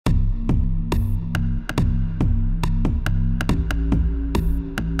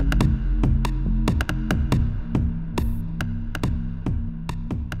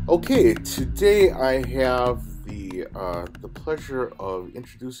Okay, today I have the pleasure of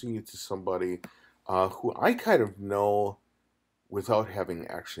introducing you to somebody who I kind of know without having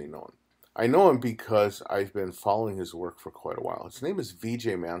actually known. I know him because I've been following his work for quite a while. His name is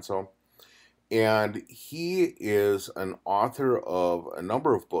VJ Manzo, and he is an author of a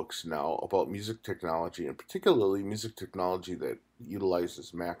number of books now about music technology, and particularly music technology that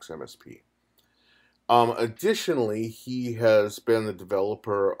utilizes Max MSP. Additionally, he has been the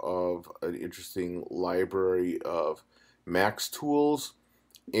developer of an interesting library of Max tools,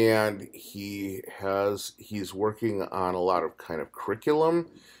 and he's working on a lot of kind of curriculum.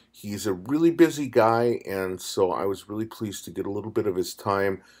 He's a really busy guy, and so I was really pleased to get a little bit of his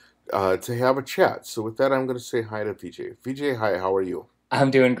time to have a chat. So with that, I'm going to say hi to VJ. VJ, hi, how are you?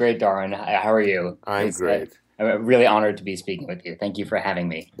 I'm doing great, Darren. How are you? I'm great. I'm really honored to be speaking with you. Thank you for having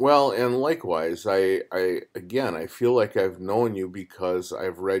me. Well, and likewise, I again, I feel like I've known you because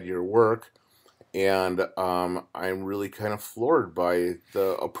I've read your work, and I'm really kind of floored by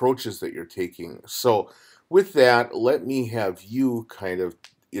the approaches that you're taking. So, with that, let me have you kind of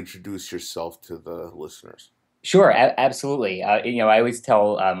introduce yourself to the listeners. Sure, absolutely. I always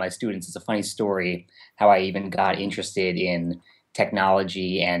tell my students it's a funny story how I even got interested in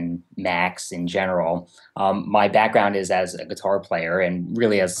technology and Macs in general. My background is as a guitar player and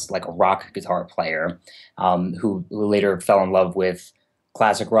really as like a rock guitar player, who later fell in love with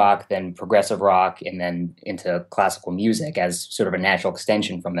classic rock, then progressive rock, and then into classical music as sort of a natural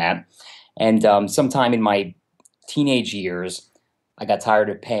extension from that. And sometime in my teenage years, I got tired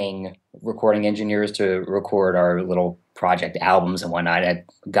of paying recording engineers to record our little project albums and whatnot. I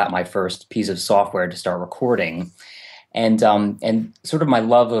got my first piece of software to start recording, and sort of my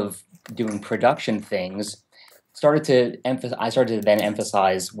love of doing production things started to emphasize. I started to then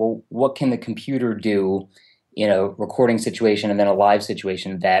emphasize, well, what can the computer do in a recording situation and then a live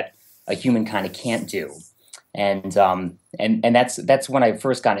situation that a human kind of can't do? And that's when I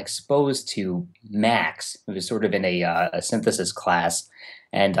first got exposed to Max. It was sort of in a synthesis class,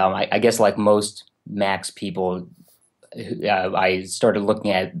 and I guess like most Max people, I started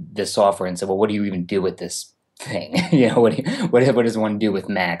looking at this software and said, well, what do you even do with this thing? What does one do with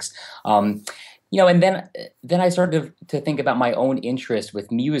Max? And then I started to think about my own interest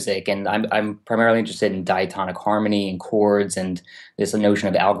with music, and I'm primarily interested in diatonic harmony and chords and this notion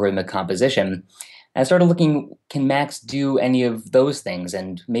of algorithmic composition. And I started looking, can Max do any of those things?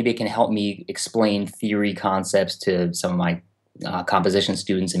 And maybe it can help me explain theory concepts to some of my composition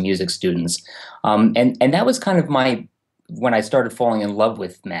students and music students. And that was kind of my when I started falling in love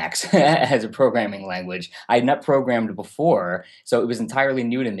with Max as a programming language. I had not programmed before, so it was entirely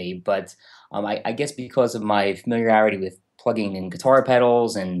new to me. But I guess because of my familiarity with plugging in guitar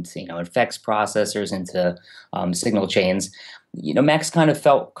pedals and effects processors into signal chains, Max kind of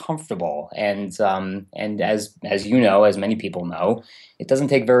felt comfortable. And as you know, as many people know, it doesn't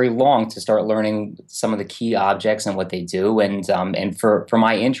take very long to start learning some of the key objects and what they do. And for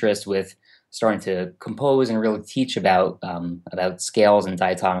my interest with starting to compose and really teach about scales and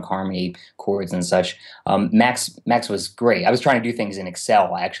diatonic harmony, chords and such. Max was great. I was trying to do things in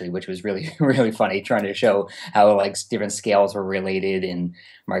Excel actually, which was really really funny, trying to show how like different scales were related in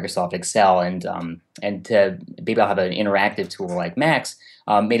Microsoft Excel, and to be able to have an interactive tool like Max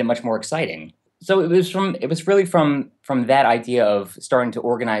made it much more exciting. So it was really from that idea of starting to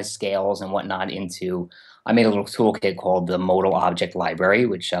organize scales and whatnot into. I made a little toolkit called the Modal Object Library,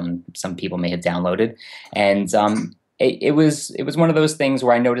 which some people may have downloaded, and it was one of those things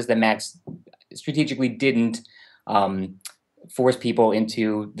where I noticed that Max strategically didn't force people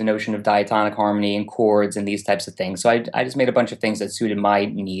into the notion of diatonic harmony and chords and these types of things. So I just made a bunch of things that suited my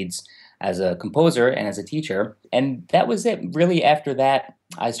needs as a composer and as a teacher, and that was it. Really, after that,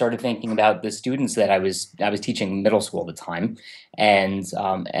 I started thinking about the students that I was teaching middle school at the time, and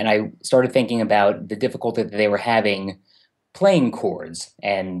I started thinking about the difficulty that they were having playing chords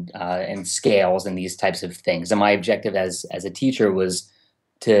and scales and these types of things. And my objective as a teacher was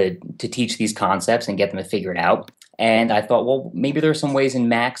to teach these concepts and get them to figure it out. And I thought, well, maybe there are some ways in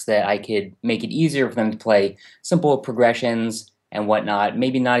Max that I could make it easier for them to play simple progressions and whatnot,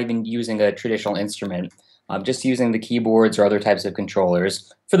 maybe not even using a traditional instrument, just using the keyboards or other types of controllers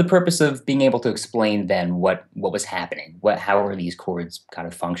for the purpose of being able to explain then what was happening, how are these chords kind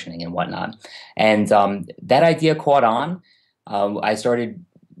of functioning and whatnot. And that idea caught on. I started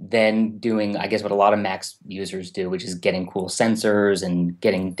then doing, I guess, what a lot of Mac users do, which is getting cool sensors and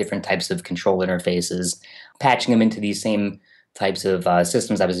getting different types of control interfaces, patching them into these same types of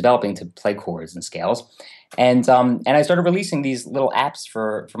systems I was developing to play chords and scales. And I started releasing these little apps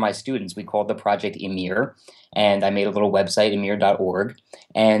for my students. We called the project Emir, and I made a little website, emir.org.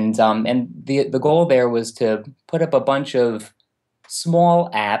 And the goal there was to put up a bunch of small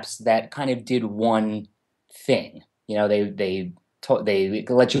apps that kind of did one thing. You know, they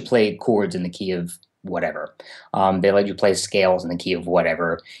let you play chords in the key of whatever. They let you play scales in the key of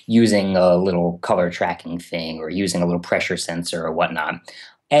whatever, using a little color tracking thing or using a little pressure sensor or whatnot.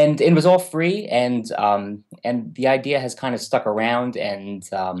 And it was all free, and the idea has kind of stuck around, and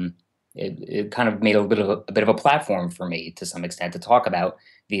it kind of made a bit of a platform for me to some extent to talk about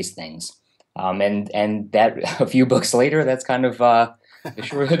these things. And that a few books later, that's kind of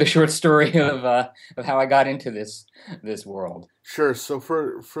the short story of how I got into this world. Sure. So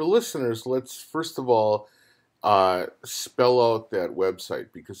for listeners, let's first of all spell out that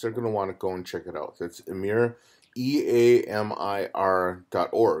website because they're going to want to go and check it out. That's Emir, EAMIR.org,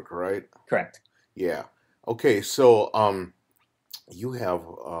 right? Correct. Yeah. Okay. So you have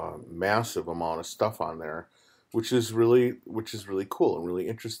a massive amount of stuff on there, which is really cool and really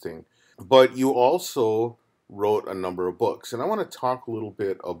interesting. But you also wrote a number of books, and I want to talk a little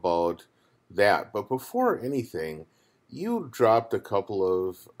bit about that. But before anything, you dropped a couple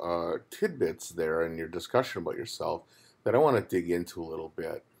of tidbits there in your discussion about yourself that I want to dig into a little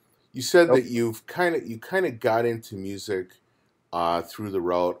bit. You said Oh, that you kind of got into music through the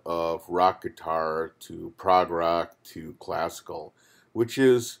route of rock guitar to prog rock to classical, which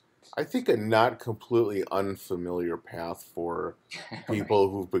is, I think, a not completely unfamiliar path for right. people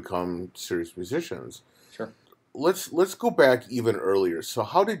who've become serious musicians. Sure. Let's go back even earlier. So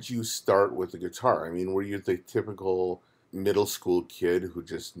how did you start with the guitar? I mean, were you the typical middle school kid who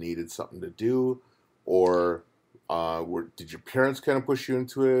just needed something to do, or did your parents kind of push you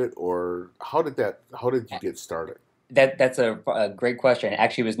into it, or how did you get started? That's a great question.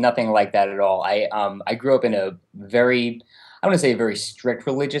 Actually, it was nothing like that at all. I grew up in a very, I want to say a very strict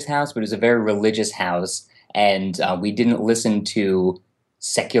religious house, but it was a very religious house, and we didn't listen to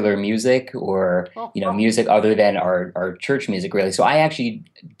secular music or Oh, music other than our church music really. So I actually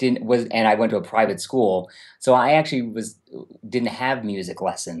didn't was and I went to a private school, so I actually was didn't have music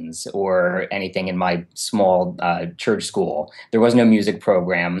lessons or anything in my small church school. There was no music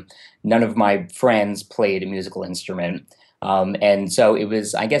program. None of my friends played a musical instrument. And so it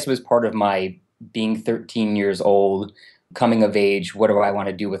was, I guess it was part of my being 13 years old, coming of age, what do I want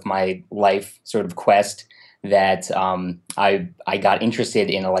to do with my life sort of quest that I got interested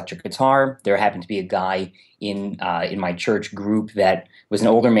in electric guitar. There happened to be a guy in my church group that was an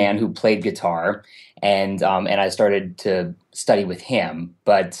older man who played guitar, and I started to study with him.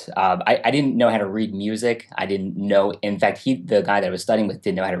 But I didn't know how to read music. I didn't know. In fact, the guy that I was studying with,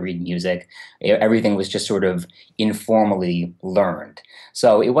 didn't know how to read music. Everything was just sort of informally learned.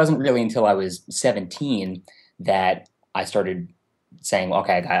 So it wasn't really until I was 17 that I started saying,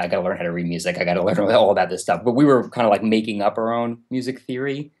 okay, I got to learn how to read music. I got to learn all about this stuff. But we were kind of like making up our own music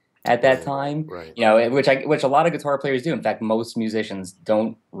theory at that right, time, right. which a lot of guitar players do. In fact, most musicians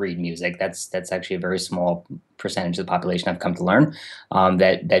don't read music. That's actually a very small percentage of the population I've come to learn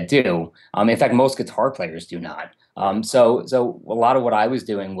that do. In fact, most guitar players do not. Right. So a lot of what I was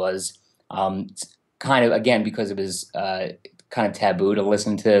doing was um, kind of, again, because it was kind of taboo to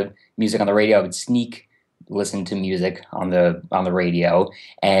listen to music on the radio. I would sneak listen to music on the radio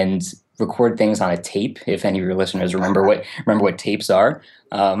and record things on a tape. If any of your listeners remember what tapes are,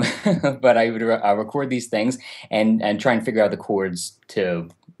 but I would record these things and try and figure out the chords to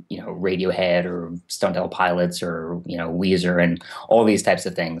Radiohead or Stone Temple Pilots or Weezer and all these types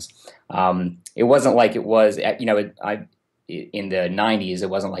of things. It wasn't like it was in the '90s. It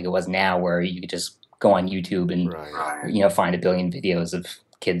wasn't like it was now where you could just go on YouTube and Right. find a billion videos of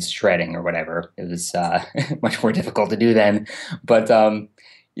kids shredding or whatever. It was much more difficult to do then. But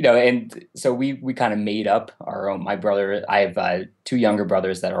and so we kind of made up our own. My brother, I have two younger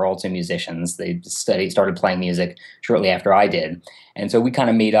brothers that are also musicians. They started playing music shortly after I did, and so we kind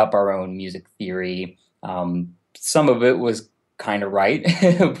of made up our own music theory. Some of it was kind of right,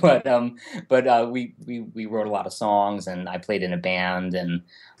 but we wrote a lot of songs, and I played in a band,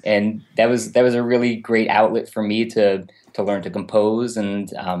 and that was a really great outlet for me to learn to compose and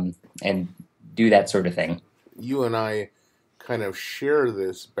do that sort of thing. You and I kind of share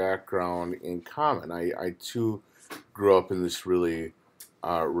this background in common. I too grew up in this really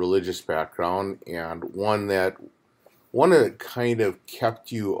religious background, and one that kind of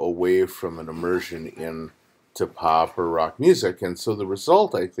kept you away from an immersion in to pop or rock music. And so the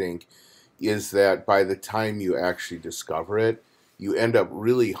result, I think, is that by the time you actually discover it, you end up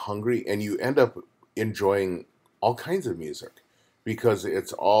really hungry and you end up enjoying all kinds of music. because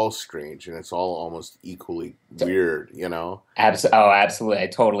it's all strange and it's all almost equally weird, you know. Oh, absolutely. I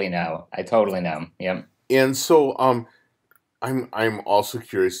totally know. I totally know. Yep. And so I'm also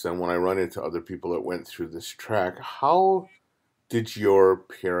curious then when I run into other people that went through this track, how did your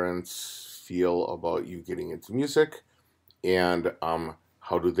parents feel about you getting into music, and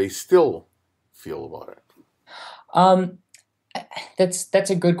how do they still feel about it? Um, that's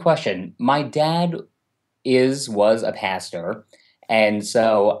a good question. My dad was a pastor, and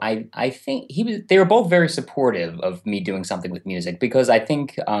so I think they were both very supportive of me doing something with music because I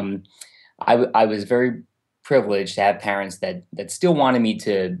think I was very privileged to have parents that still wanted me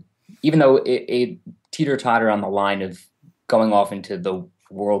to, even though it teeter totter on the line of going off into the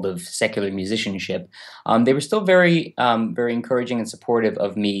world of secular musicianship, they were still very encouraging and supportive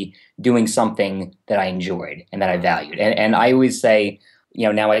of me doing something that I enjoyed and that I Right. valued. And I always say,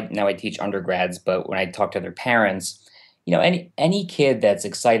 now I teach undergrads, but when I talk to their parents, any kid that's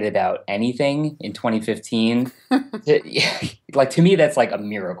excited about anything in 2015, like to me that's like a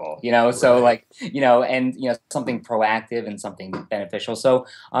miracle, so Right. like, and something proactive and something beneficial. So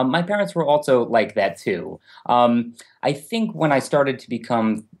my parents were also like that too. I think when I started to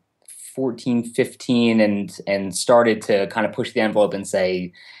become 14, 15, and started to kind of push the envelope and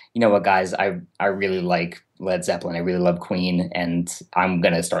say, you know what, guys, I really like Led Zeppelin, I really love Queen, and I'm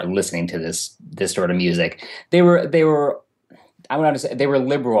gonna start listening to this sort of music. They were I would say they were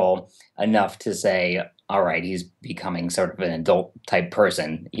liberal enough to say, all right, he's becoming sort of an adult type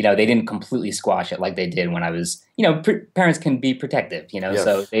person. They didn't completely squash it like they did when I was, parents can be protective, so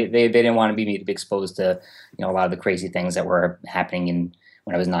Yes. they didn't want me to be exposed to, a lot of the crazy things that were happening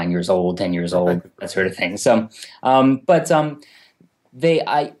when I was 9 years old, 10 years Right. old, that sort Right. of thing. So, but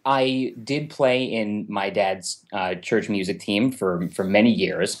I did play in my dad's church music team for many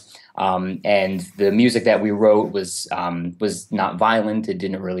years, and the music that we wrote was not violent. It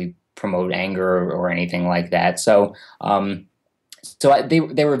didn't really promote anger or anything like that.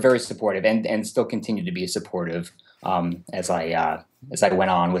 They were very supportive and still continue to be supportive as I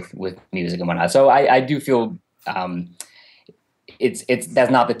went on with music and whatnot. So I do feel. It's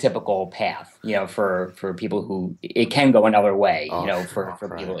that's not the typical path, for people who it can go another way, Oh, for sure.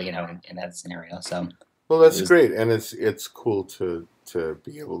 Right. people, in that scenario. So Well, it that's was, great, and it's cool to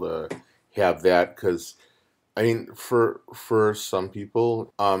be able to have that because I mean, for some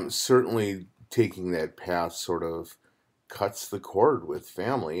people, certainly taking that path sort of cuts the cord with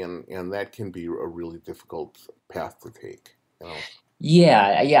family, and that can be a really difficult path to take. You know.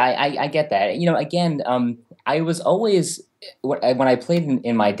 yeah, yeah, I get that. Again, I was always when I played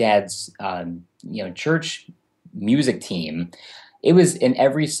in my dad's church music team, it was an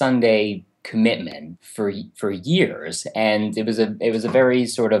every Sunday commitment for years, and it was a very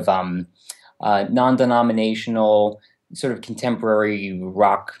sort of non-denominational, sort of contemporary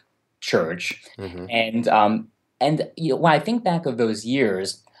rock church, Hmm. and when I think back of those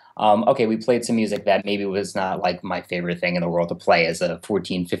years, okay, we played some music that maybe was not like my favorite thing in the world to play as a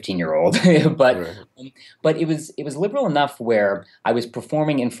 14, 15 year old, but Right. um, but it was liberal enough where I was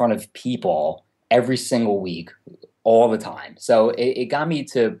performing in front of people every single week, all the time. So it got me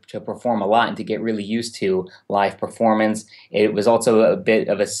to perform a lot and to get really used to live performance. It was also a bit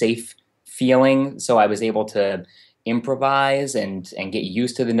of a safe feeling, so I was able to improvise and get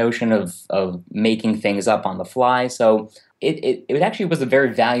used to the notion of making things up on the fly. So it actually was a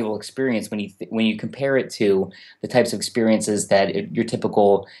very valuable experience when you compare it to the types of experiences that your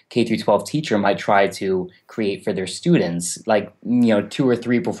typical K through 12 teacher might try to create for their students, like 2 or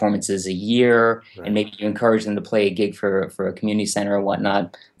 3 performances a year, and Right. maybe you encourage them to play a gig for a community center or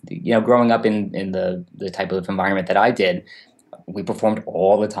whatnot. Growing up in the type of environment that I did, we performed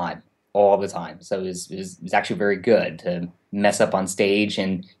all the time, all the time. So it was actually very good to mess up on stage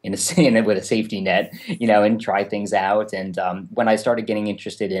and in it with a safety net, and try things out. And when I started getting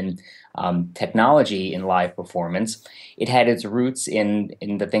interested in technology in live performance, it had its roots in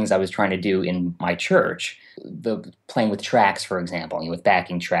the things I was trying to do in my church. The playing with tracks, for example, with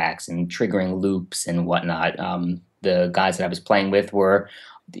backing tracks and triggering loops and whatnot. The guys that I was playing with were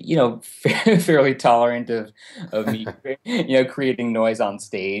fairly tolerant of me creating noise on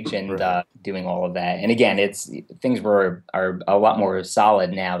stage and Right. doing all of that. And again, it's things are a lot more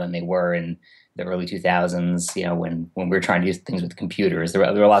solid now than they were in the early 2000s, when we were trying to do things with computers. There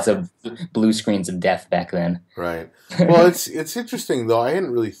were lots of blue screens of death back then. Right. Well, it's interesting though. I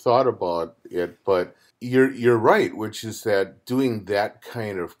hadn't really thought about it, but you're right, which is that doing that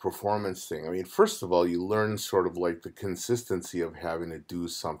kind of performance thing. I mean, first of all, you learn sort of like the consistency of having to do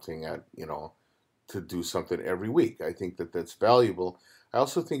something to do something every week. I think that that's valuable. I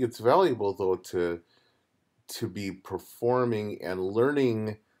also think it's valuable though to be performing and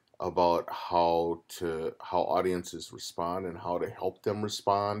learning about how audiences respond and how to help them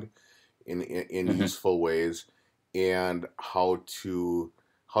respond in Hmm. useful ways, and how to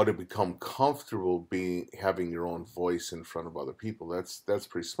become comfortable being having your own voice in front of other people. That's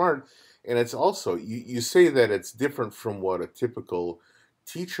pretty smart. And it's also, you say that it's different from what a typical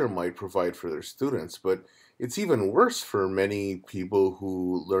teacher might provide for their students, but it's even worse for many people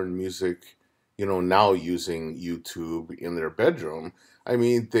who learn music, now using YouTube in their bedroom. I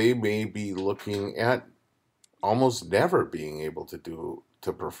mean, they may be looking at almost never being able to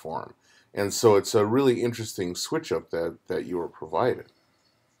perform. And so it's a really interesting switch up that you were provided.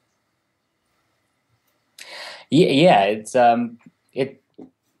 Yeah, yeah, it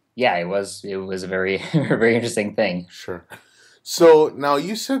yeah, it was a very very interesting thing. Sure. So now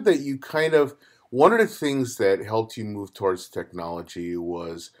you said that you kind of, one of the things that helped you move towards technology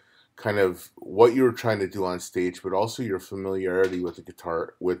was kind of what you were trying to do on stage, but also your familiarity with the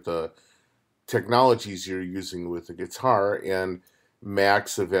guitar, with the technologies you're using with the guitar. And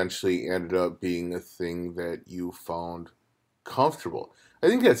Max eventually ended up being a thing that you found comfortable. I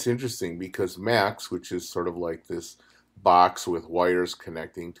think that's interesting because Max, which is sort of like this box with wires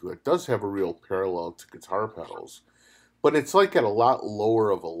connecting to it, does have a real parallel to guitar pedals, but it's like at a lot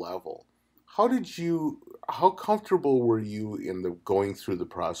lower of a level. How did you, how comfortable were you in the going through the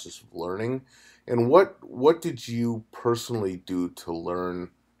process of learning, and what did you personally do to learn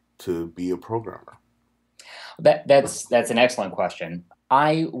to be a programmer? That's an excellent question.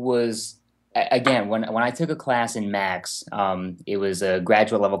 I was again when I took a class in Max, it was a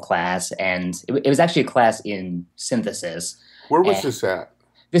graduate level class, and it was actually a class in synthesis, Where was and this at?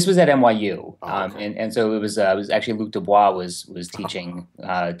 this was at NYU, Oh, okay. and so it was actually Luc Dubois was teaching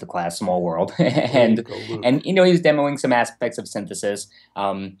the class Small World, Way to and go, Luke. and he was demoing some aspects of synthesis,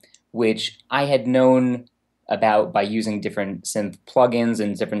 which I had known about by using different synth plugins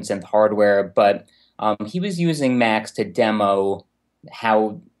and different synth hardware, but he was using Max to demo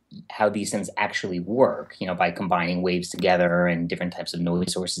how how these synths actually work, by combining waves together and different types of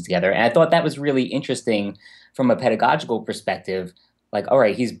noise sources together. And I thought that was really interesting from a pedagogical perspective. Like, all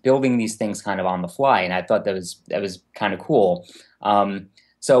right, he's building these things kind of on the fly, and I thought that was kind of cool.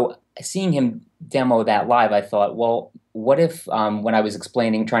 So seeing him demo that live, I thought, well, what if when I was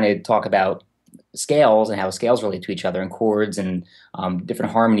explaining, trying to talk about scales and how scales relate to each other and chords and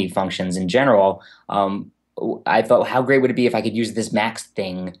different harmony functions in general, I thought, how great would it be if I could use this Max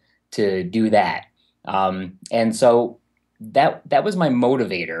thing to do that? And so that was my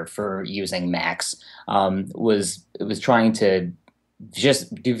motivator for using Max. Was it was trying to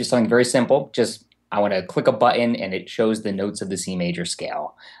just do something very simple. Just I want to click a button and it shows the notes of the C major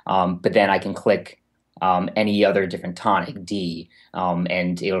scale. But then I can click any other different tonic, D,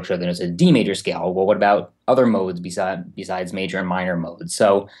 and it'll show the notes of the D major scale. Well, what about other modes besides major and minor modes?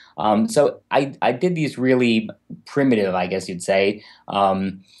 So I did these really primitive, I guess you'd say,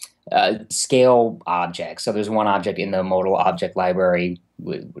 scale objects. So there's one object in the modal object library,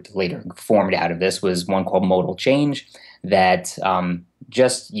 which later formed out of this, was one called modal change, that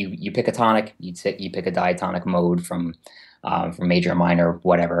just you pick a tonic, you pick a diatonic mode from major, minor,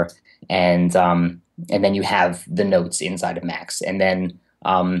 whatever, and then you have the notes inside of Max, and then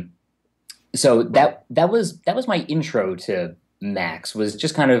so that was my intro to Max, was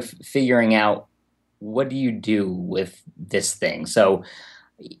just kind of figuring out what do you do with this thing. So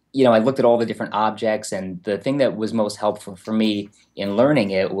I looked at all the different objects, and the thing that was most helpful for me in learning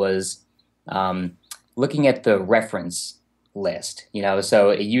it was um, looking at the reference list. So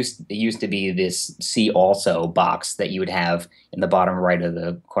it used to be this see also box that you would have in the bottom right of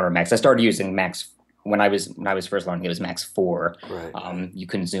the corner of Max. I started using Max when I was first learning. It was Max 4. Right. You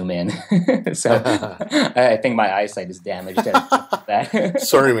couldn't zoom in, so I think my eyesight is damaged at that.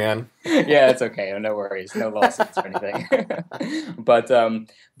 Sorry, man. Yeah, it's okay. No worries. No lawsuits or anything. But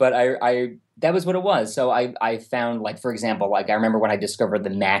I that was what it was. So I found, like, for example, like I remember when I discovered the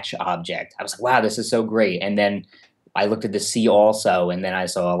match object, I was like, wow, this is so great. And then I looked at the see also, and then I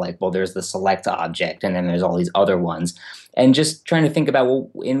saw, like, well, there's the select object, and then there's all these other ones, and just trying to think about,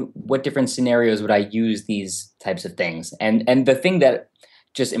 well, in what different scenarios would I use these types of things. And the thing that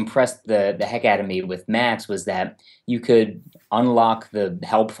just impressed the heck out of me with Max was that you could unlock the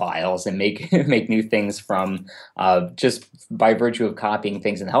help files and make make new things from just by virtue of copying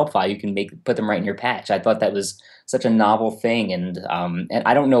things in the help file. You can put them right in your patch. I thought that was such a novel thing, and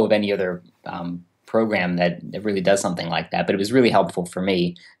I don't know of any other program that really does something like that. But it was really helpful for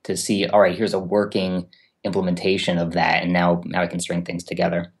me to see, all right, here's a working implementation of that, and now I can string things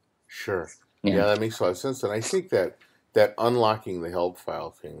together. Sure. Yeah. Yeah, that makes a lot of sense. And I think that unlocking the help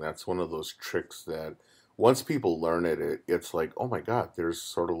file thing, that's one of those tricks that once people learn it, it's like, oh my God, there's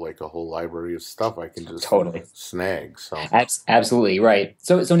sort of like a whole library of stuff I can just Totally. snag. So Absolutely right.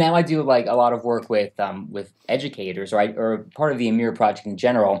 So now I do like a lot of work with educators, or part of the Amir project in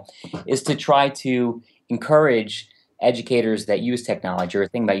general, is to try to encourage educators that use technology or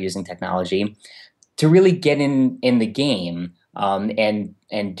think about using technology to really get in the game,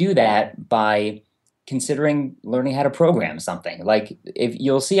 and do that by considering learning how to program something. Like, if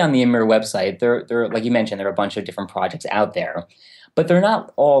you'll see on the Amir website, there like you mentioned, there are a bunch of different projects out there, but they're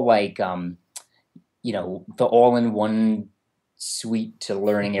not all like the all-in-one suite to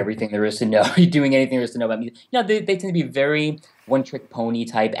learning everything there is to know, doing anything there is to know about music. They tend to be very one-trick pony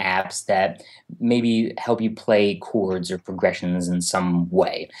type apps that maybe help you play chords or progressions in some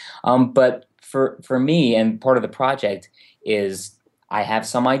way. But for me, and part of the project is I have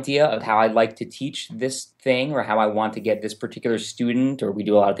some idea of how I'd like to teach this thing, or how I want to get this particular student, or we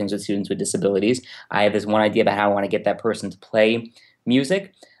do a lot of things with students with disabilities. I have this one idea about how I want to get that person to play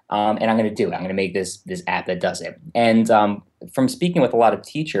music, and I'm going to do it. I'm going to make this app that does it. And from speaking with a lot of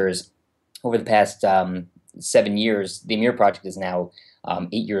teachers over the past 7 years, the Amir project is now 8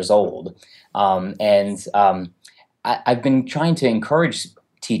 years old, and I've been trying to encourage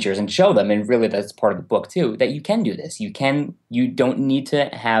teachers and show them, and really that's part of the book too, that you can do this. You don't need to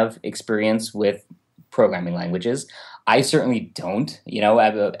have experience with programming languages. I certainly don't,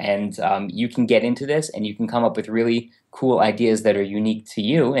 and you can get into this, and you can come up with really cool ideas that are unique to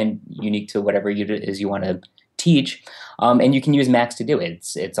you and unique to whatever it is you want to teach. And you can use Max to do it.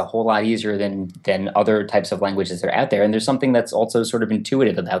 It's a whole lot easier than other types of languages that are out there. And there's something that's also sort of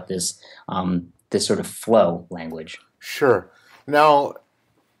intuitive about this sort of flow language. sure. Now,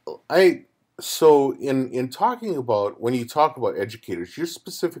 I so in talking about when you talk about educators, you're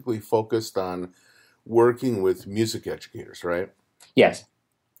specifically focused on working with music educators, right? Yes.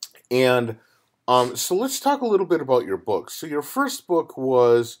 And so let's talk a little bit about your books. So your first book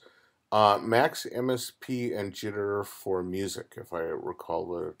was Max, MSP, and Jitter for Music, if I recall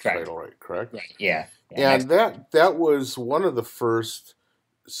the Correct. title right, correct? Right. Yeah. Yeah. Max. And that was one of the first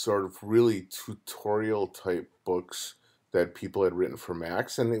sort of really tutorial type books that people had written for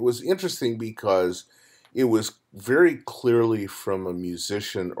Max, and it was interesting because it was very clearly from a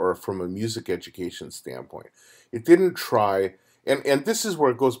musician or from a music education standpoint. It didn't try, and this is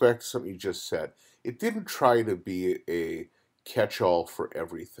where it goes back to something you just said. It didn't try to be a catch-all for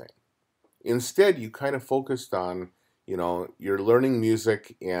everything. Instead, you kind of focused on, you're learning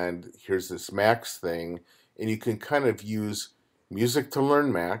music, and here's this Max thing, and you can kind of use music to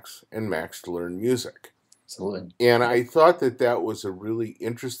learn Max and Max to learn music. Absolutely. And I thought that that was a really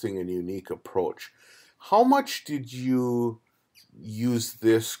interesting and unique approach. How much did you use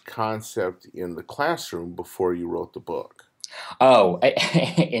this concept in the classroom before you wrote the book? Oh,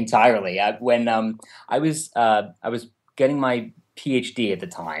 entirely. When I was getting my PhD at the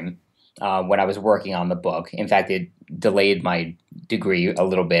time, when I was working on the book. In fact, it delayed my degree a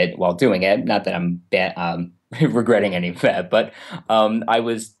little bit while doing it. Not that I'm regretting any of that, but I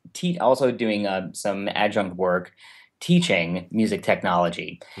was also doing some adjunct work teaching music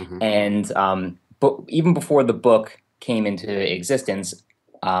technology, Hmm. and but even before the book came into existence,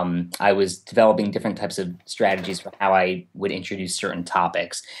 I was developing different types of strategies for how I would introduce certain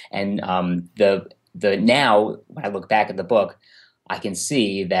topics. And the now when I look back at the book, I can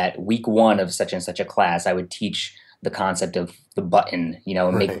see that week one of such and such a class, I would teach the concept of the button,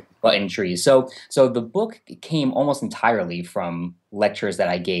 and make Right. button trees. So the book came almost entirely from lectures that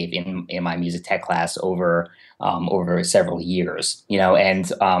I gave in my music tech class over several years,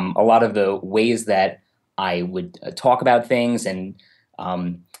 and a lot of the ways that I would talk about things and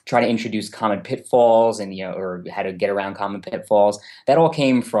try to introduce common pitfalls, and or how to get around common pitfalls. That all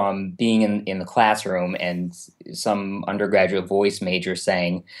came from being in the classroom and some undergraduate voice major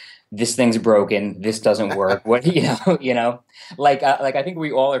saying, "This thing's broken. This doesn't work." What like I think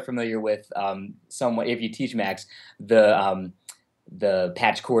we all are familiar with somewhat. If you teach Max, the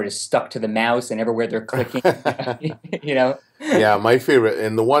patch cord is stuck to the mouse, and everywhere they're clicking, you know. Yeah, my favorite,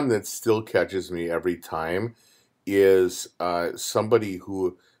 and the one that still catches me every time, is somebody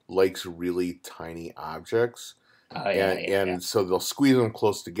who likes really tiny objects, Oh yeah, and yeah, yeah, and so they'll squeeze them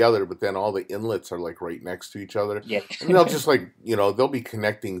close together, but then all the inlets are like right next to each other, yeah, and they'll just like they'll be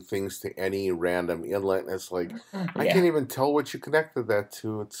connecting things to any random inlet, and it's like I yeah. can't even tell what you connected that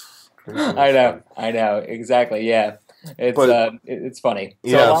to. It's craziness, but I know exactly. Yeah, but it's funny.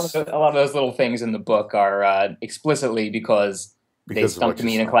 So yes, a lot of those little things in the book are explicitly because they because of stumped what you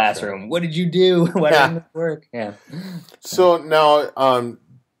me in a saw, sure. classroom. What did you do? Why Yeah. didn't this work? Yeah. So, So now,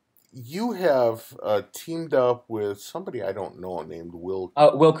 you have teamed up with somebody I don't know named Will.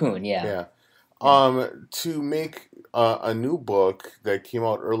 Will Kuhn. Yeah. Yeah. to make a new book that came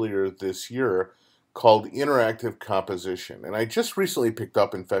out earlier this year called Interactive Composition. And I just recently picked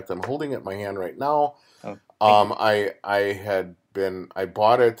up, in fact, I'm holding it in my hand right now. Oh, thank you. I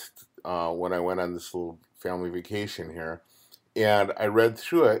bought it when I went on this little family vacation here, and I read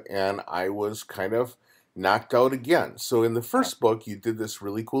through it, and I was kind of knocked out again. So in the Oh, first book, you did this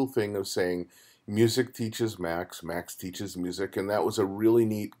really cool thing of saying music teaches Max, Max teaches music, and that was a really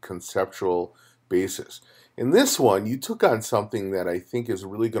neat conceptual basis. In this one, you took on something that I think is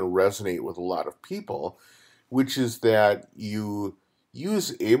really going to resonate with a lot of people, which is that you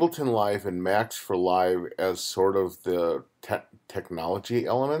use Ableton Live and Max for Live as sort of the technology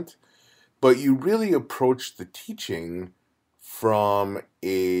element, but you really approach the teaching from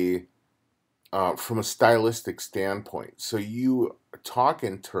a stylistic standpoint. So you talk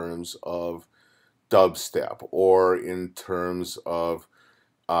in terms of dubstep, or in terms of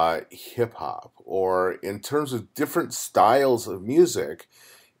hip hop, or in terms of different styles of music,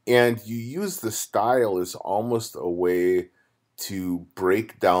 and you use the style as almost a way to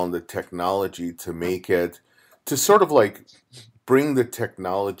break down the technology to make it, to sort of like bring the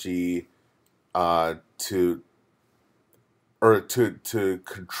technology to, or to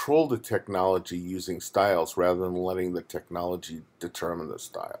control the technology using styles rather than letting the technology determine the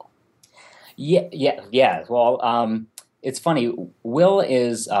style. yeah, yeah, yeah. Well, it's funny. Will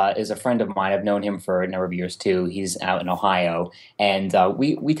is a friend of mine. I've known him for a number of years too. He's out in Ohio, and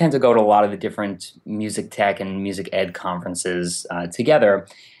we tend to go to a lot of the different music tech and music ed conferences together.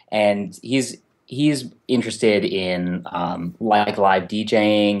 And he's interested in like live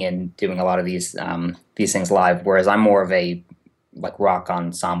DJing and doing a lot of these things live, whereas I'm more of a like rock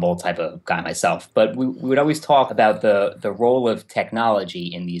ensemble type of guy myself. But we would always talk about the role of technology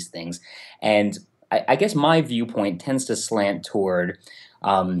in these things, and I guess my viewpoint tends to slant toward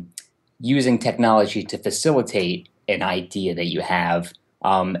um, using technology to facilitate an idea that you have,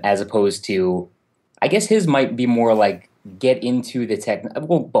 as opposed to, I guess his might be more like get into the tech,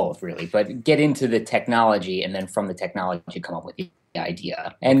 well, both really, but get into the technology and then from the technology come up with the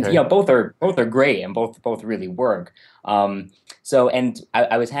idea. And Okay. both are great and both really work. So and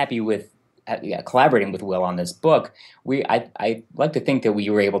I was happy with yeah, collaborating with Will on this book. I like to think that we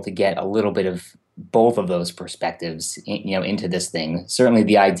were able to get a little bit of both of those perspectives, into this thing. Certainly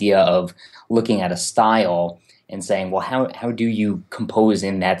the idea of looking at a style and saying, well, how do you compose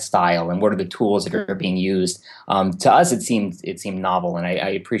in that style, and what are the tools that are being used? To us, it seemed novel, and I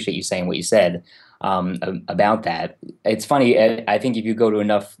appreciate you saying what you said about that. It's funny. I think if you go to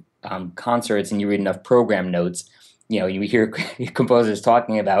enough concerts and you read enough program notes, you hear composers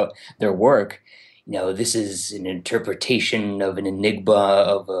talking about their work. This is an interpretation of an enigma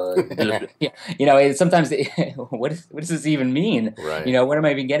of a. Yeah, sometimes what does this even mean? Right. What am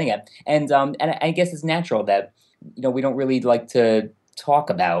I even getting at? And I guess it's natural that we don't really like to talk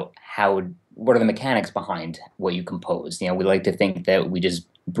about what are the mechanics behind what you compose. We like to think that we just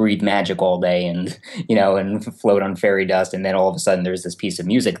breathe magic all day and and float on fairy dust, and then all of a sudden there's this piece of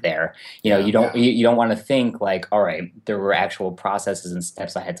music there. Yeah. You don't want to think like, all right, there were actual processes and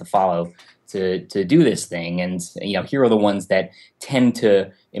steps I had to follow to do this thing, and here are the ones that tend to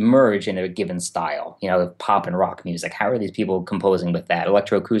emerge in a given style. Pop and rock music, how are these people composing with that?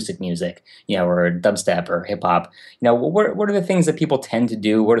 Electroacoustic music, or dubstep or hip hop. What are the things that people tend to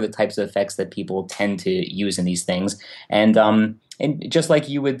do? What are the types of effects that people tend to use in these things? And just like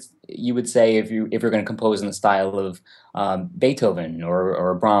you would say, if you're going to compose in the style of Beethoven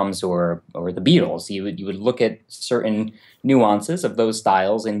or Brahms or the Beatles, you would look at certain nuances of those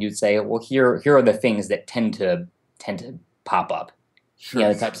styles, and you'd say, well, here are the things that tend to pop up.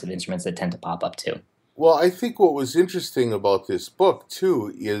 Sure. The types of instruments that tend to pop up too. Well, I think what was interesting about this book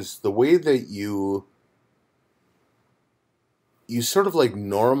too is the way that you sort of like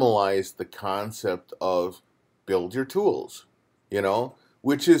normalize the concept of build your tools, you know,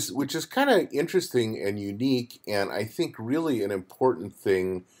 which is kind of interesting and unique, and I think really an important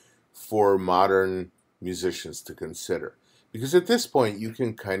thing for modern musicians to consider. Because at this point, you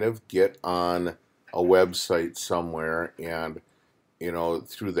can kind of get on a website somewhere and,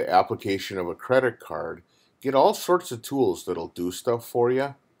 through the application of a credit card, get all sorts of tools that'll do stuff for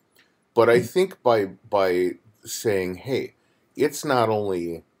you. But I think by saying, hey, it's not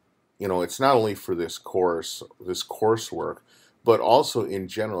only it's not only for this coursework, but also in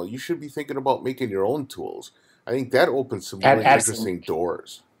general, you should be thinking about making your own tools. I think that opens some really Absolutely. interesting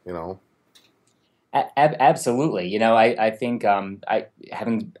doors. Absolutely. I think I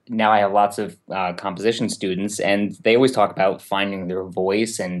have lots of composition students, and they always talk about finding their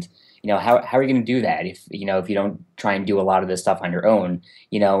voice, and how are you going to do that if you don't try and do a lot of this stuff on your own,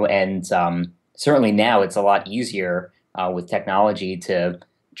 and certainly now it's a lot easier with technology to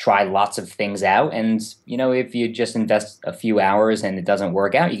try lots of things out. And, if you just invest a few hours and it doesn't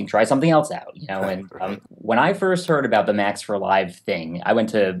work out, you can try something else out, And Right. when I first heard about the Max for Live thing, I went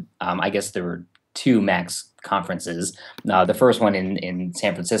to, I guess there were two Max conferences. The first one in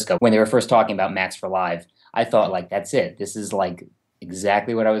San Francisco, when they were first talking about Max for Live, I thought, like, that's it. This is like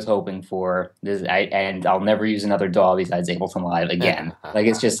exactly what I was hoping for. And I'll never use another DAW besides Ableton Live again. Like,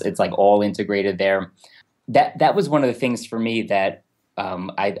 it's like all integrated there. That was one of the things for me that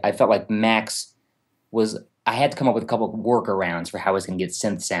I felt like Max was. I had to come up with a couple of workarounds for how I was going to get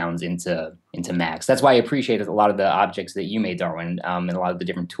synth sounds into Max. That's why I appreciated a lot of the objects that you made, Darwin, and a lot of the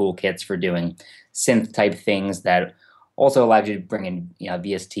different toolkits for doing synth type things that also allowed you to bring in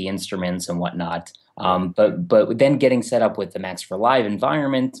VST instruments and whatnot. Right. But then getting set up with the Max for Live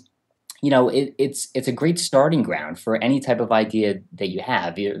environment, it's a great starting ground for any type of idea that you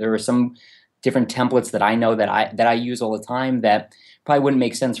have. There are some different templates that I know that I use all the time that probably wouldn't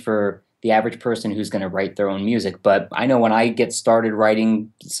make sense for the average person who's going to write their own music. But I know when I get started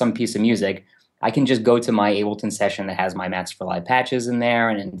writing some piece of music, I can just go to my Ableton session that has my Max for Live patches in there,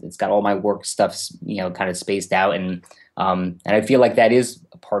 and it's got all my work stuff, kind of spaced out, and I feel like that is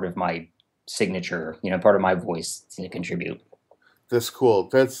a part of my signature, part of my voice to contribute. That's cool.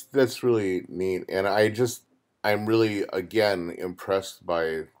 That's really neat, and I'm really again impressed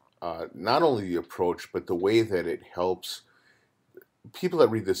by not only the approach but the way that it helps people that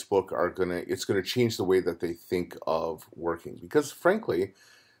read this book are gonna it's gonna change the way that they think of working because frankly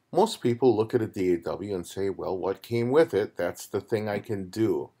most people look at a DAW and say, well, what came with it? That's the thing I can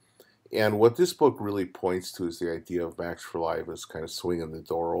do. And what this book really points to is the idea of Max for Live as kind of swinging the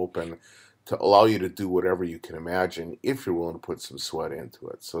door open to allow you to do whatever you can imagine if you're willing to put some sweat into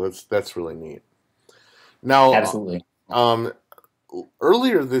it. So that's really neat. Now, Absolutely. um,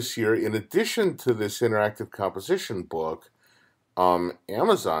 earlier this year, in addition to this interactive composition book,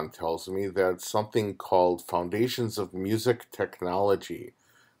 Amazon tells me that something called Foundations of Music Technology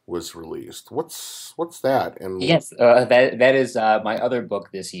was released. What's that? And Yes, that is my other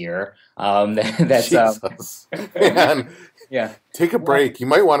book this year. That's Jesus, man, yeah. take a Well, break. You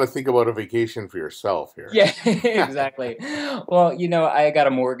might want to think about a vacation for yourself here. yeah, exactly. Well, I got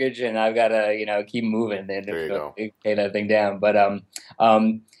a mortgage and I've got to, keep moving and There you go. pay that thing down. But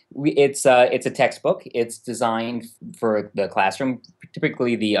it's a textbook. It's designed for the classroom,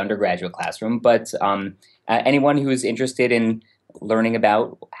 typically the undergraduate classroom. But anyone who is interested in learning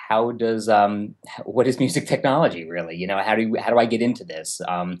about what is music technology really? How do I get into this?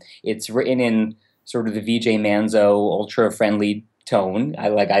 It's written in sort of the VJ Manzo ultra friendly tone. I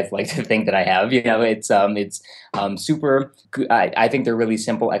like to think that I have. It's super. I think they're really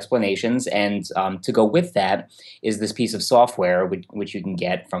simple explanations, and to go with that is this piece of software which you can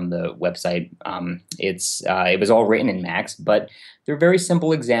get from the website. It was all written in Max, but they're very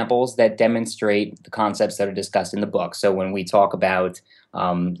simple examples that demonstrate the concepts that are discussed in the book. So when we talk about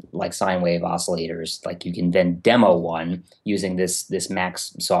like sine wave oscillators, like you can then demo one using this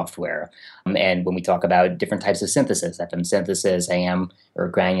Max software. And when we talk about different types of synthesis, FM synthesis, AM, or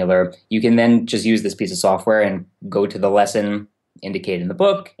granular, you can then just use this piece of software and go to the lesson indicated in the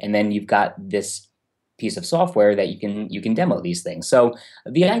book, and then you've got this piece of software that you can demo these things. So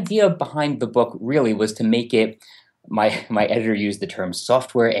the idea behind the book really was to make it my editor used the term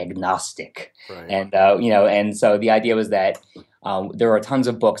software agnostic, Right, and so the idea was that there are tons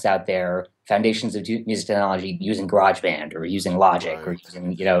of books out there, foundations of music technology using GarageBand or using Logic or right.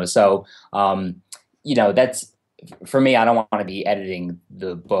 using so that's for me. I don't want to be editing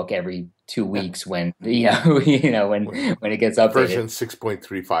the book every 2 weeks when when it gets updated. Version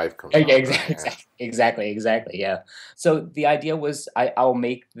 6.35 comes Okay, out, right? Yeah. exactly. Yeah. So the idea was I'll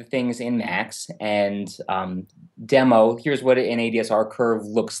make the things in Max and demo. Here's what an ADSR curve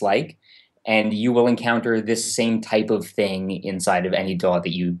looks like, and you will encounter this same type of thing inside of any DAW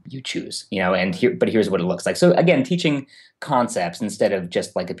that you choose. But here's what it looks like. So again, teaching concepts instead of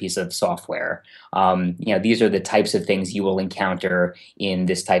just like a piece of software. These are the types of things you will encounter in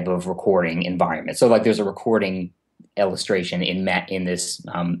this type of recording environment. So like there's a recording illustration in this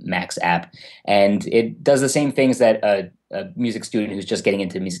Max app, and it does the same things that a music student who's just getting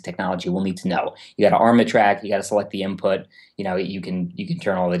into music technology will need to know. You got to arm the track, you got to select the input. You can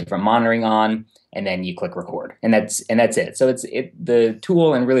turn all the different monitoring on, and then you click record, and that's it. So the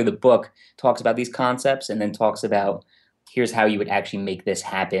tool and really the book talks about these concepts, and then talks about here's how you would actually make this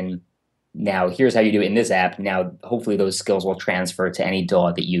happen. Now here's how you do it in this app. Now hopefully those skills will transfer to any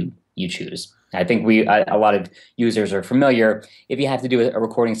DAW that you choose. I think a lot of users are familiar. If you have to do a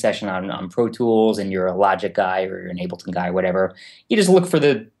recording session on Pro Tools and you're a Logic guy or you're an Ableton guy, whatever, you just look for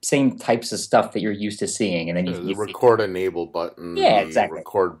the same types of stuff that you're used to seeing, and then Sure, the you see. record enable button, Yeah, the exactly.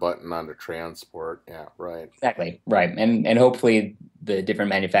 record button on the transport. Yeah, right. Exactly. Right. And hopefully the different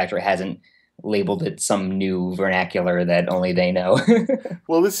manufacturer hasn't labeled it some new vernacular that only they know.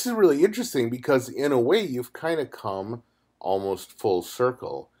 Well, this is really interesting because, in a way, you've kind of come almost full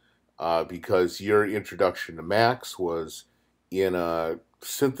circle because your introduction to Max was in a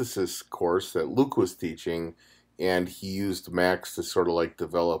synthesis course that Luke was teaching, and he used Max to sort of like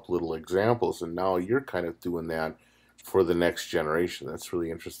develop little examples, and now you're kind of doing that for the next generation. That's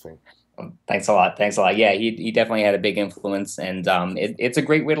really interesting. Thanks a lot. Thanks a lot. Yeah, he definitely had a big influence, and it's a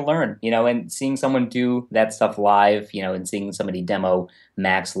great way to learn, and seeing someone do that stuff live, and seeing somebody demo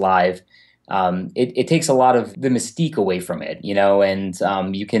Max live, it takes a lot of the mystique away from it, and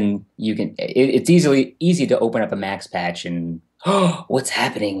it's easy to open up a Max patch and oh, what's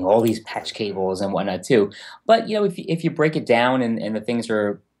happening? All these patch cables and whatnot too. But if you break it down and the things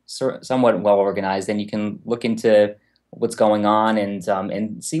are somewhat well organized, then you can look into what's going on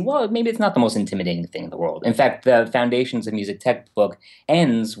and see, well, maybe it's not the most intimidating thing in the world. In fact, the Foundations of Music Tech book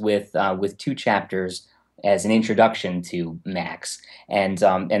ends with two chapters as an introduction to Max, and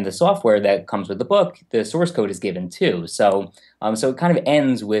the software that comes with the book, the source code is given too. So it kind of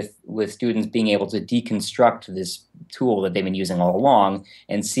ends with students being able to deconstruct this tool that they've been using all along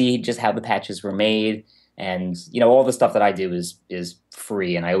and see just how the patches were made. And all the stuff that I do is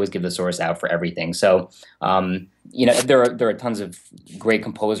free, and I always give the source out for everything. So there are tons of great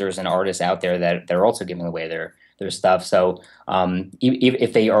composers and artists out there that are also giving away their stuff. So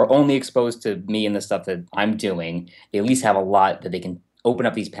if they are only exposed to me and the stuff that I'm doing, they at least have a lot that they can open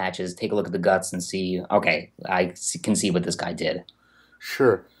up these patches, take a look at the guts, and see. Okay, can see what this guy did.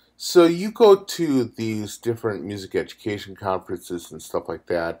 Sure. So you go to these different music education conferences and stuff like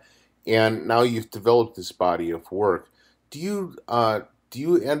that, and now you've developed this body of work. Do you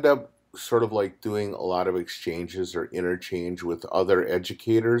end up sort of like doing a lot of exchanges or interchange with other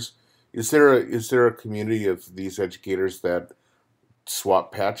educators? Is there a community of these educators that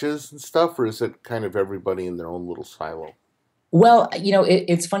swap patches and stuff, or is it kind of everybody in their own little silo? Well,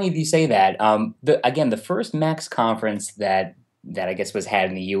 it's funny that you say that. Again, the first Max conference that I guess was had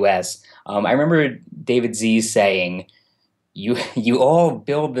in the U.S. I remember David Z saying, "You all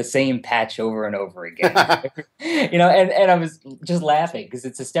build the same patch over and over again." And I was just laughing because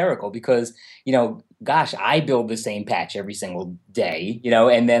it's hysterical because gosh, I build the same patch every single day,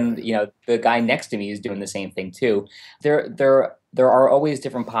 and then Right. the guy next to me is doing the same thing too. There are always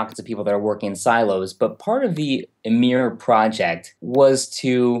different pockets of people that are working in silos, but part of the Emir project was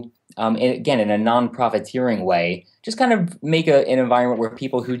to, and again, in a non-profiteering way, just kind of make an environment where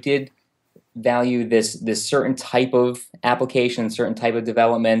people who did value this certain type of application, certain type of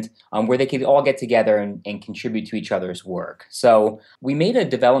development, where they could all get together and contribute to each other's work. So we made a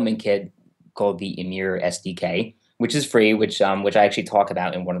development kit called the Emir SDK, which is free, which I actually talk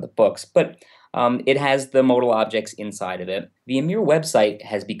about in one of the books. But it has the modal objects inside of it. The Emir website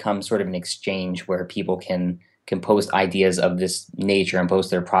has become sort of an exchange where people can post ideas of this nature and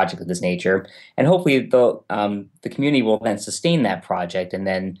post their project of this nature, and hopefully the community will then sustain that project and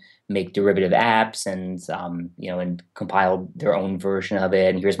then make derivative apps and compile their own version of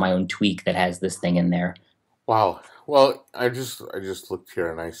it. And here's my own tweak that has this thing in there. Wow. Well, I just looked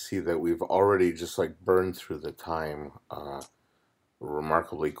here and I see that we've already just like burned through the time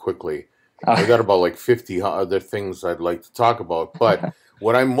remarkably quickly. I've got about like 50 other things I'd like to talk about, but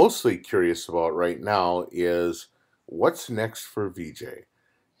what I'm mostly curious about right now is what's next for VJ.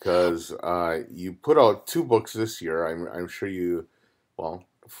 Because you put out two books this year. I'm sure well,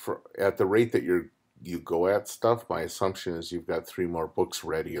 at the rate that you go at stuff, my assumption is you've got three more books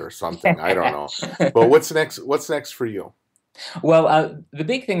ready or something. I don't know. But what's next? What's next for you? Well, the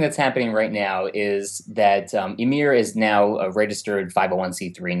big thing that's happening right now is that Emir is now a registered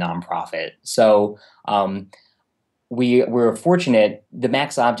 501(c)(3) nonprofit. So we're fortunate. The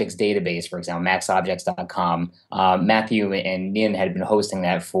Max Objects database, for example, maxobjects.com, Matthew and Nin had been hosting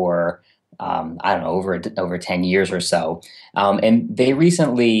that for I don't know, over 10 years or so, and they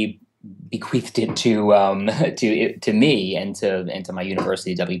recently bequeathed it to to me and to my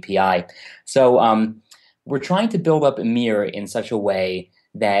university, WPI. So we're trying to build up Emir in such a way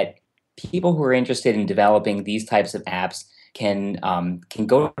that people who are interested in developing these types of apps can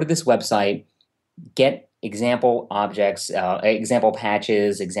go to this website, get example objects, example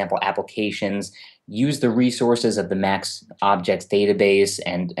patches, example applications, use the resources of the Max Objects database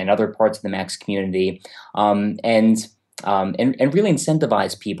and other parts of the Max community, and and really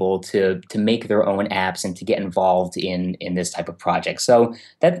incentivize people to make their own apps and to get involved in this type of project. So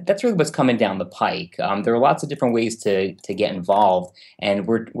that's really what's coming down the pike. There are lots of different ways to get involved, and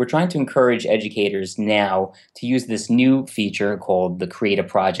we're trying to encourage educators now to use this new feature called the Create a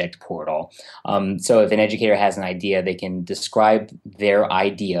Project portal. So if an educator has an idea, they can describe their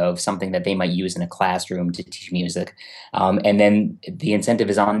idea of something that they might use in a classroom to teach music, and then the incentive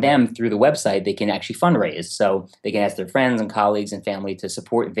is on them through the website. They can actually fundraise, so they can ask their friends and colleagues and family to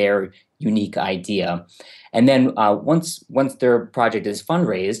support their unique idea. And then once their project is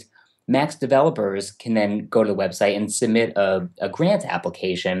fundraised, Max developers can then go to the website and submit a grant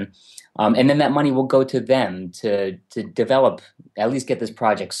application. And then that money will go to them to develop, at least get this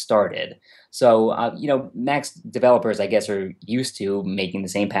project started. So, Max developers, I guess, are used to making the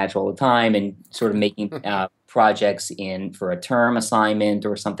same patch all the time and sort of making projects in for a term assignment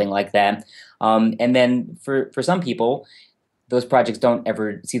or something like that. And then for some people, those projects don't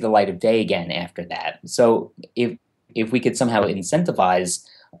ever see the light of day again after that. So if we could somehow incentivize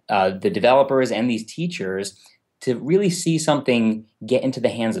the developers and these teachers to really see something get into the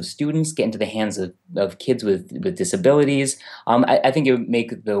hands of students, get into the hands of kids with disabilities, I think it would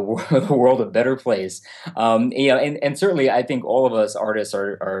make the world a better place. And certainly I think all of us artists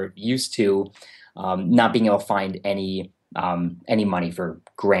are used to not being able to find any money for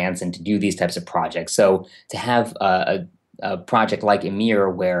grants and to do these types of projects. So to have a project like Emir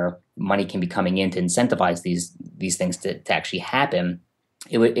where money can be coming in to incentivize these things to actually happen,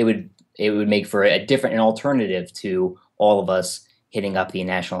 it would make for a different, an alternative to all of us hitting up the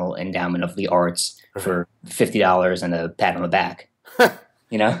National Endowment of the Arts for $50 and a pat on the back.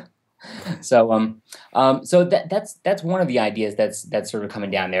 you know so that's one of the ideas that's sort of coming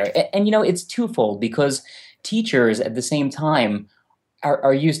down there. And it's twofold, because teachers at the same time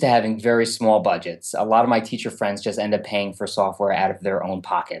are used to having very small budgets. A lot of my teacher friends just end up paying for software out of their own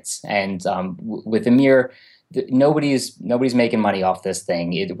pockets. And with Amir, nobody's making money off this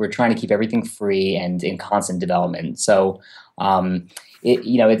thing. We're trying to keep everything free and in constant development. So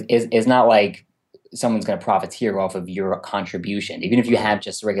it's not like someone's going to profiteer off of your contribution. Even if you have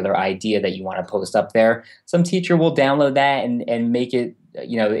just a regular idea that you want to post up there, some teacher will download that and make it,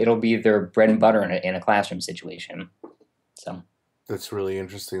 it'll be their bread and butter in a classroom situation. So that's really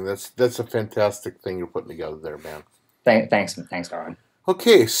interesting. That's a fantastic thing you're putting together there, man. Thanks, Darwin.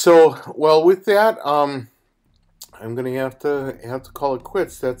 Okay, so with that, I'm gonna have to call it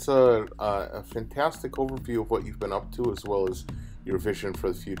quits. That's a fantastic overview of what you've been up to, as well as your vision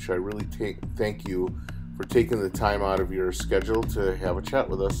for the future. I really thank you for taking the time out of your schedule to have a chat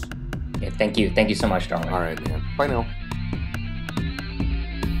with us. Yeah, thank you so much, Darwin. All right, man. Bye now.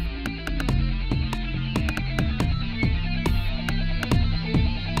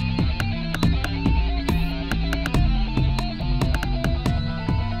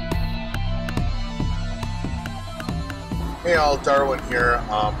 Hey all, Darwin here.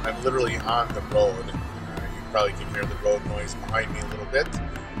 I'm literally on the road. You probably can hear the road noise behind me a little bit.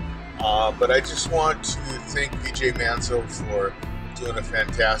 But I just want to thank DJ Manzo for doing a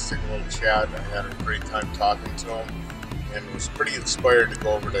fantastic little chat. I had a great time talking to him and was pretty inspired to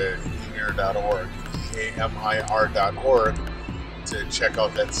go over to emir.org, EAMIR.org, to check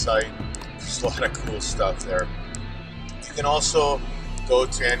out that site. There's a lot of cool stuff there. You can also go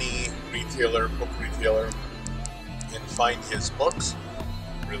to any book retailer, and find his books.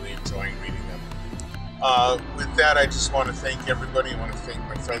 I'm really enjoying reading them. With that, I just want to thank everybody. I want to thank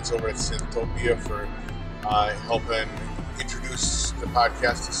my friends over at Synthopia for helping introduce the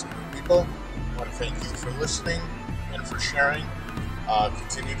podcast to some new people. I want to thank you for listening and for sharing.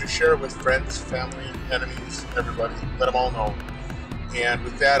 Continue to share with friends, family, enemies, everybody. Let them all know. And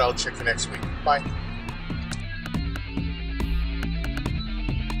with that, I'll check you next week. Bye.